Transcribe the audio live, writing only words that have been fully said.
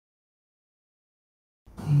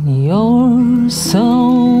You're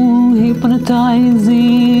so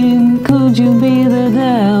hypnotizing. Could you be the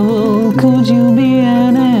devil? Could you be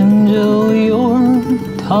an angel? Your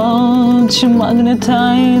touch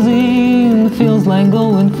magnetizing. Feels like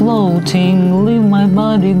going floating. Leave my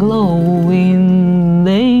body glowing.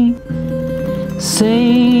 They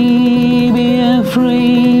say be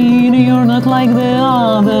afraid. You're not like the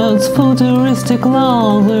others. Futuristic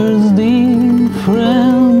lovers.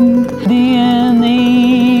 Different DNA.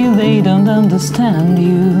 They don't understand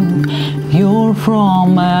you. You're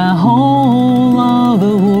from a whole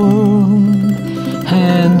other world,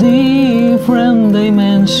 a different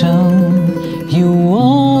dimension. You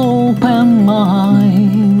open my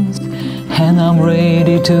eyes, and I'm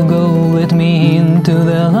ready to go. Let me into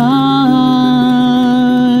the light.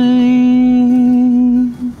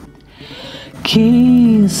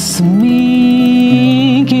 Kiss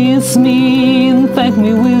me, infect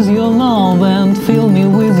me with your love and fill me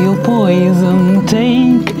with your poison.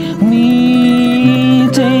 Take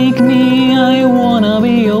me, I wanna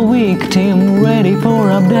be your victim, ready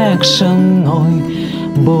for abduction. Oh,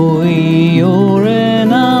 boy, you're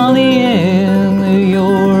an alien,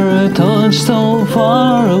 your touch so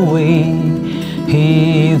far away.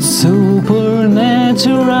 It's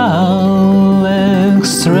supernatural,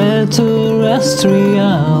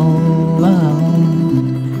 extraterrestrial.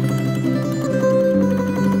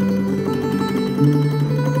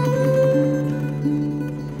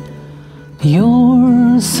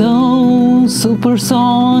 You're so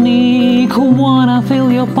supersonic, wanna feel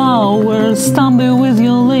your power, stumble with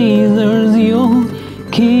your lasers. Your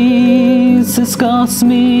kiss is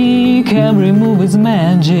cosmic, every move is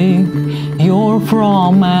magic. You're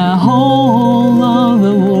from a whole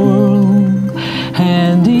other world,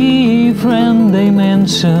 a different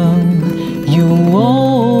dimension. You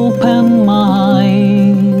open my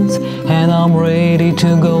eyes, and I'm ready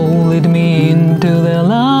to go. Lead me into the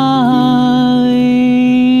light.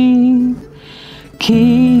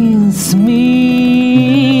 Kiss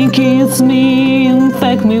me,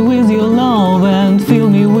 infect me with your love and fill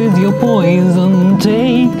me with your poison.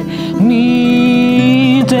 Take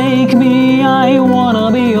me, I wanna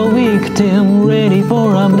be your victim, ready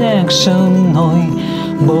for abduction. Oh,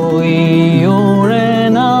 boy, you're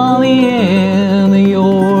an alien,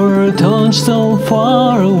 your touch so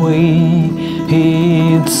far away.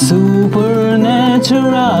 It's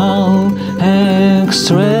supernatural,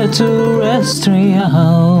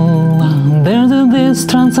 extraterrestrial. There's this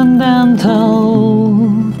transcendental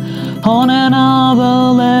on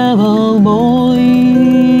another level, boy.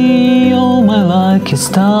 You're my lucky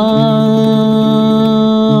star.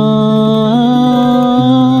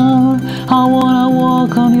 I wanna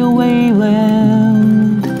walk on your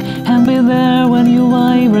wavelength and be there when you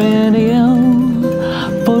vibrate. Yeah.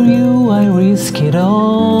 For you I risk it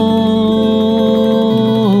all.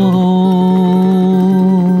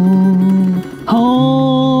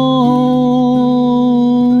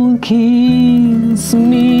 Kiss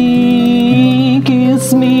me,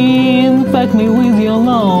 infect me with your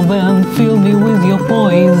love and fill me with your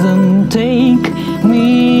poison. Take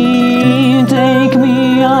me,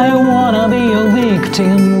 I wanna be your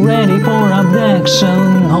victim, ready for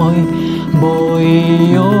abduction. Oh, boy,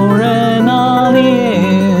 you're an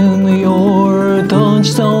alien, your touch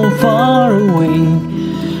so far away.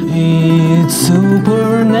 It's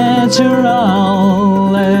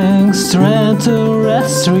supernatural,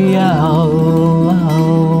 extraterrestrial.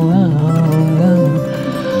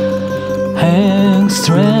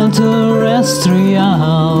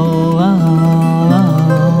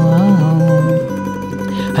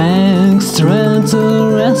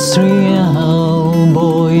 Extraterrestrial,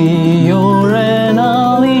 boy, you're an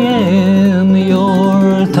alien,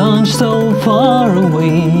 your touch so far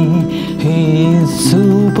away. It's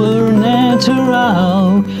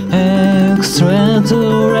supernatural,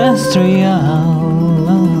 extraterrestrial.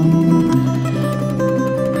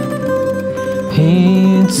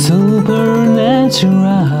 It's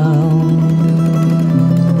supernatural.